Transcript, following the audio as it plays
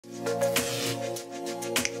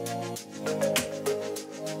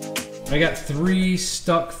I got 3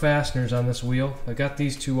 stuck fasteners on this wheel. I got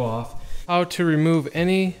these 2 off. How to remove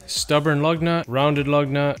any stubborn lug nut, rounded lug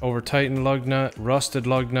nut, over-tightened lug nut, rusted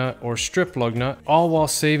lug nut, or strip lug nut, all while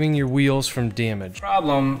saving your wheels from damage. The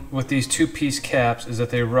problem with these 2-piece caps is that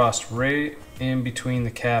they rust right in between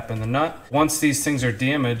the cap and the nut. Once these things are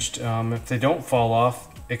damaged, if they don't fall off,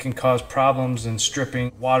 it can cause problems in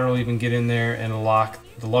stripping. Water will even get in there and lock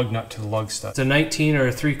the lug nut to the lug stud. It's a 19 or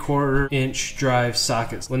a 3/4 inch drive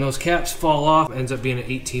socket. When those caps fall off, it ends up being at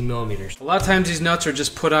 18 millimeters. A lot of times these nuts are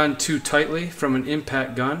just put on too tightly from an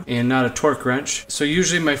impact gun and not a torque wrench. So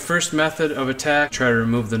usually my first method of attack, try to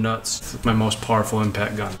remove the nuts with my most powerful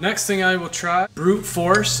impact gun. Next thing I will try, brute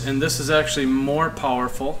force, and this is actually more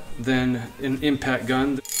powerful than an impact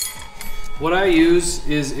gun. What I use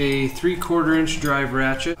is a 3/4 inch drive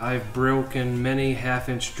ratchet. I've broken many 1/2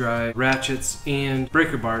 inch drive ratchets and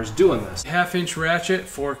breaker bars doing this. 1/2 inch ratchet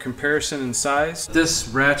for comparison in size. This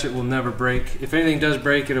ratchet will never break. If anything does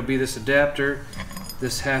break, it'll be this adapter,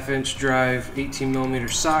 this 1/2 inch drive 18 millimeter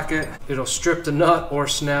socket. It'll strip the nut or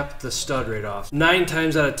snap the stud right off. 9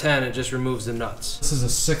 times out of 10, it just removes the nuts. This is a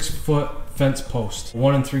 6-foot fence post,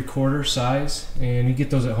 1 3/4 size, and you get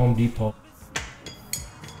those at Home Depot.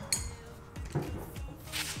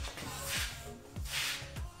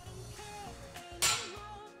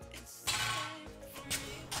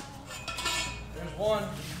 One.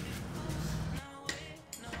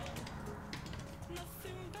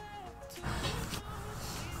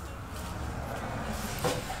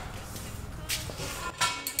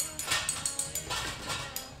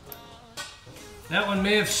 That one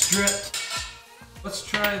may have stripped. Let's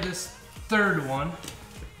try this 3rd one.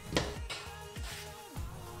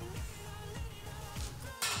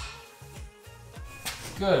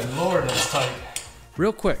 Good Lord, that's tight.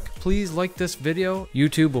 Real quick, please like this video.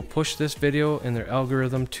 YouTube will push this video in their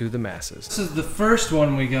algorithm to the masses. This is the first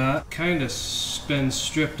one we got. Kind of been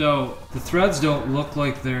stripped out. The threads don't look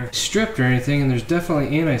like they're stripped or anything, and there's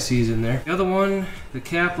definitely anti-seize in there. The other one, the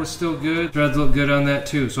cap was still good. Threads look good on that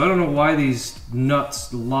too. So I don't know why these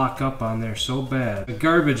nuts lock up on there so bad. A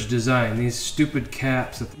garbage design, these stupid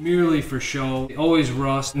caps that merely for show. They always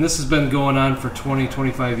rust, and this has been going on for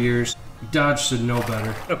 20-25 years. Dodge should know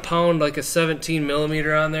better. I pound like a 17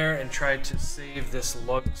 millimeter on there and try to save this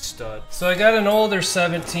lug stud. So I got an older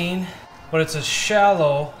 17, but it's a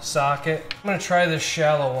shallow socket. I'm gonna try this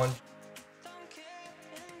shallow one.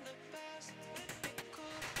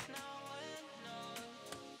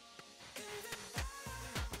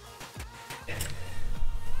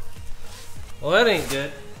 Well, that ain't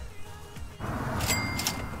good.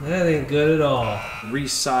 That ain't good at all.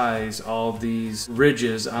 Resize all these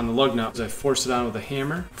ridges on the lug nut. I force it on with a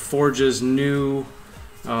hammer. Forges new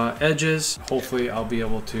edges. Hopefully I'll be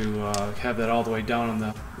able to have that all the way down on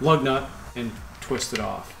the lug nut and twist it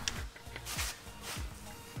off.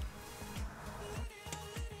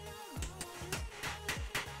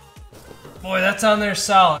 Boy, that's on there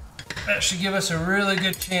solid. That should give us a really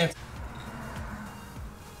good chance.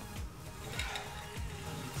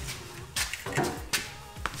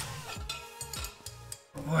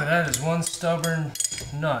 Boy, that is one stubborn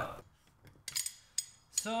nut.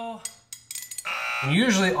 So,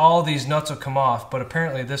 usually all these nuts will come off, but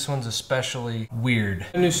apparently this one's especially weird.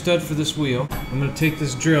 A new stud for this wheel. I'm gonna take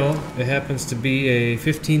this drill. It happens to be a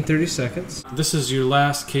 15-30 This is your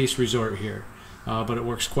last case resort here, but it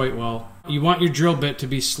works quite well. You want your drill bit to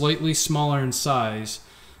be slightly smaller in size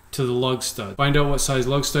to the lug stud. Find out what size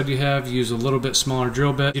lug stud you have, use a little bit smaller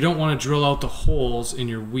drill bit. You don't want to drill out the holes in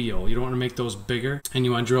your wheel. You don't want to make those bigger. And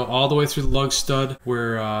you want to drill all the way through the lug stud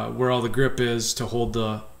where all the grip is to hold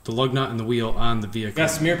the lug nut and the wheel on the vehicle.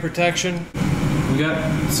 Got some ear protection. We got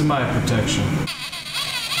some eye protection.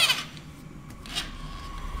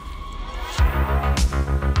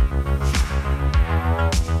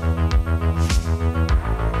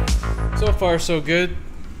 So far so good.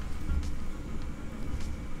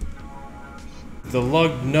 The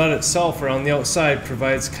lug nut itself around the outside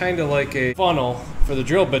provides kind of like a funnel for the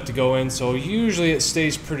drill bit to go in, so usually it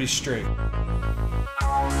stays pretty straight.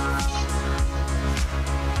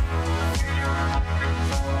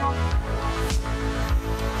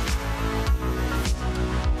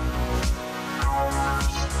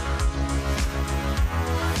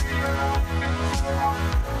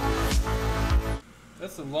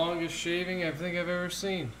 That's the longest shaving I think I've ever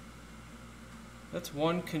seen. That's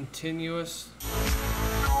one continuous.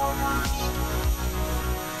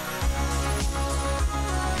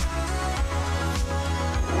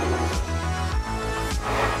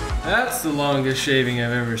 That's the longest shaving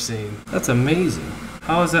I've ever seen. That's amazing.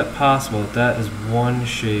 How is that possible that that is one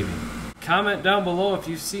shaving? Comment down below if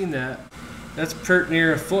you've seen that. That's pert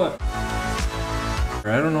near a foot. I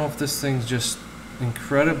don't know if this thing's just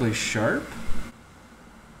incredibly sharp.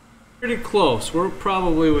 Pretty close. We're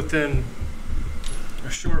probably within a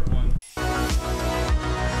short one.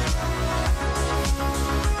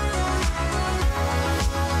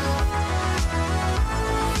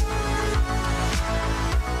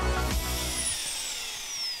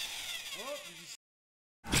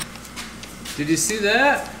 Did you see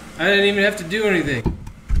that? I didn't even have to do anything.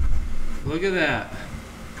 Look at that.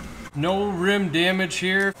 No rim damage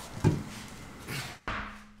here.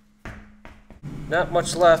 Not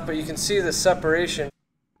much left, but you can see the separation.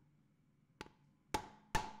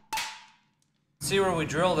 See where we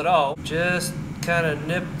drilled it out? Just kind of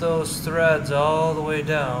nip those threads all the way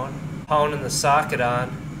down, pounding the socket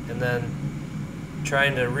on, and then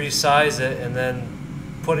trying to resize it, and then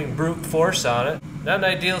putting brute force on it. Not an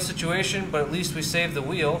ideal situation, but at least we saved the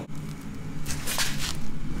wheel.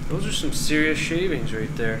 Those are some serious shavings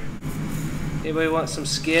right there. Anybody want some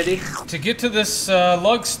skiddy? To get to this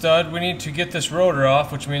lug stud, we need to get this rotor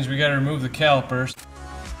off, which means we got to remove the calipers.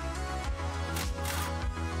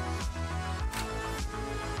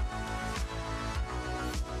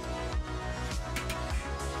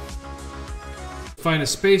 Find a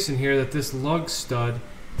space in here that this lug stud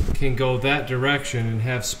can go that direction and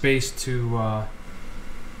have space to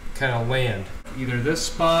kind of land. Either this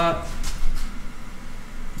spot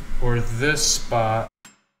or this spot.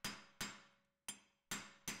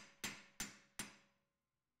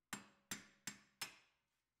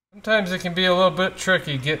 Sometimes it can be a little bit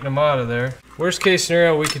tricky getting them out of there. Worst case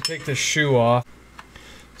scenario, we could take the shoe off.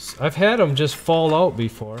 I've had them just fall out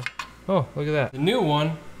before. Oh, look at that. The new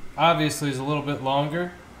one obviously is a little bit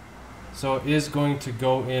longer, so it is going to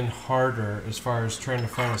go in harder as far as trying to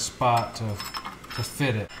find a spot to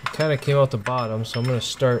fit it. It kind of came out the bottom, so I'm going to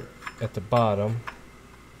start at the bottom.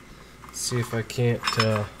 See if I can't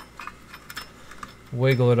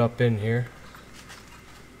wiggle it up in here.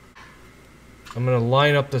 I'm going to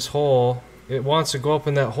line up this hole. It wants to go up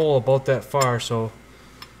in that hole about that far, so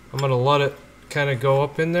I'm going to let it kind of go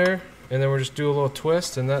up in there, and then we'll just do a little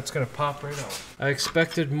twist, and that's going to pop right out. I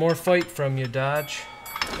expected more fight from you, Dodge.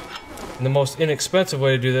 And the most inexpensive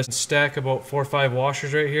way to do this is stack about 4 or 5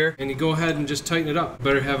 washers right here, and you go ahead and just tighten it up.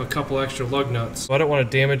 Better have a couple extra lug nuts. So I don't want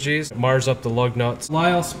to damage these. It mars up the lug nuts.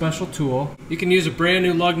 Lyle special tool. You can use a brand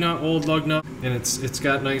new lug nut, old lug nut, and it's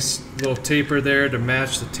got nice little taper there to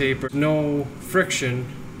match the taper. No friction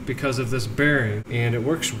because of this bearing, and it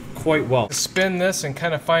works quite well. Spin this and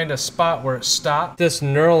kind of find a spot where it stopped. This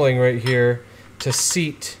knurling right here to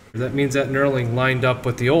seat. That means that knurling lined up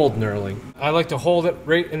with the old knurling. I like to hold it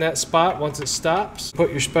right in that spot once it stops.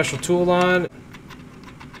 Put your special tool on.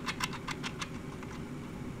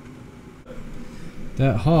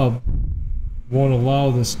 That hub won't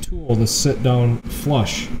allow this tool to sit down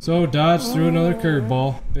flush. So Dodge threw another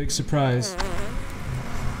curveball. Big surprise.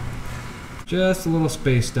 Just a little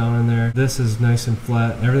space down in there. This is nice and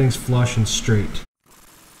flat. Everything's flush and straight.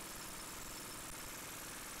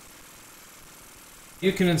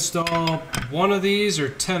 You can install one of these or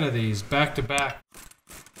 10 of these back to back.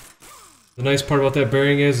 The nice part about that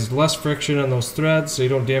bearing is less friction on those threads, so you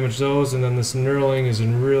don't damage those, and then this knurling is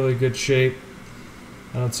in really good shape.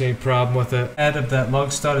 I don't see any problem with it. The head of that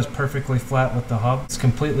lug stud is perfectly flat with the hub. It's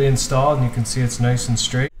completely installed, and you can see it's nice and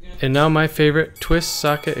straight. And now my favorite, twist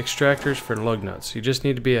socket extractors for lug nuts. You just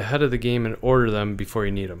need to be ahead of the game and order them before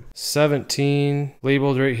you need them. 17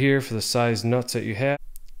 labeled right here for the size nuts that you have.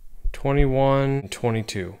 21 and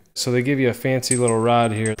 22. So they give you a fancy little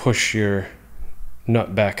rod here to push your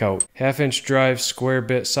nut back out. 1/2-inch drive square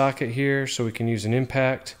bit socket here, so we can use an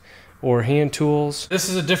impact or hand tools. This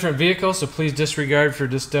is a different vehicle, so please disregard for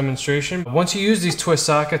this demonstration. Once you use these twist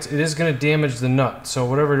sockets, it is going to damage the nut. So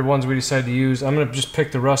whatever ones we decide to use, I'm going to just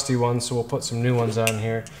pick the rusty ones, so we'll put some new ones on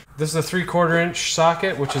here. This is a 3/4 inch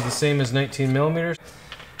socket, which is the same as 19 millimeters.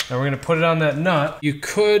 Now we're going to put it on that nut. You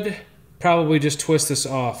could probably just twist this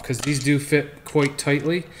off because these do fit quite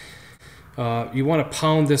tightly. You want to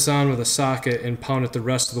pound this on with a socket and pound it the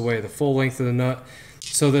rest of the way, the full length of the nut,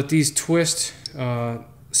 so that these twist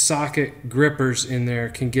socket grippers in there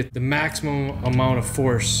can get the maximum amount of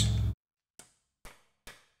force.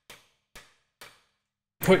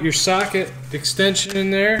 Put your socket extension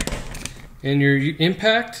in there and your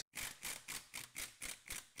impact.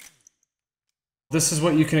 This is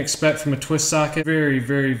what you can expect from a twist socket. Very,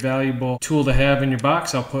 very valuable tool to have in your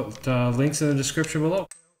box. I'll put links in the description below.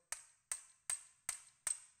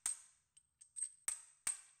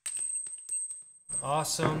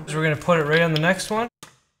 Awesome. So we're going to put it right on the next one.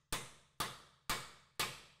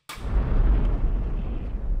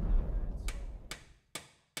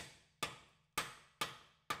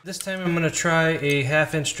 This time I'm going to try a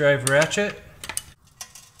 1/2" drive ratchet.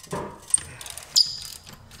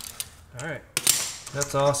 Alright,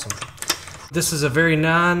 that's awesome. This is a very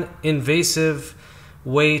non-invasive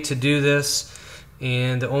way to do this,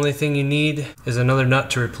 and the only thing you need is another nut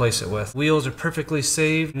to replace it with. Wheels are perfectly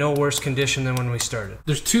safe, no worse condition than when we started.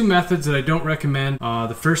 There's two methods that I don't recommend.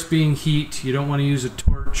 The first being heat. You don't want to use a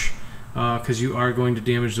torch because you are going to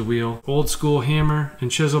damage the wheel. Old school hammer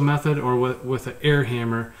and chisel method, or with an air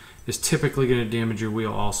hammer, is typically going to damage your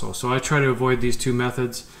wheel also. So I try to avoid these two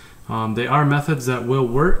methods. They are methods that will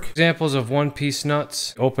work. Examples of one-piece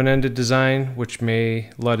nuts: open-ended design, which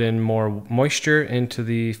may let in more moisture into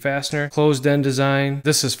the fastener. Closed-end design.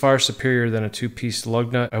 This is far superior than a two-piece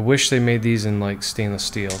lug nut. I wish they made these in like stainless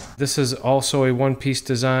steel. This is also a one-piece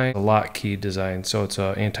design, a lock key design, so it's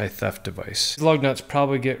an anti-theft device. Lug nuts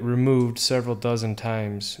probably get removed several dozen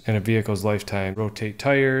times in a vehicle's lifetime. Rotate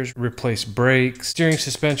tires, replace brakes, steering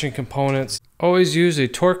suspension components. Always use a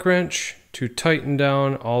torque wrench to tighten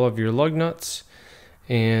down all of your lug nuts,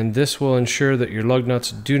 and this will ensure that your lug nuts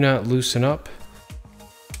do not loosen up.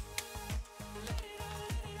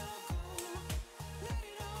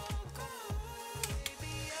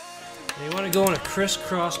 And you want to go in a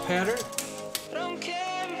crisscross pattern.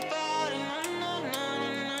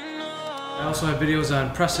 I also have videos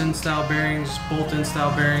on press-in style bearings, bolt-in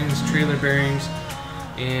style bearings, trailer bearings,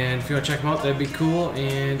 and if you want to check them out, that'd be cool.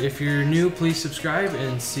 And if you're new, please subscribe,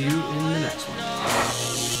 and see you in the next one.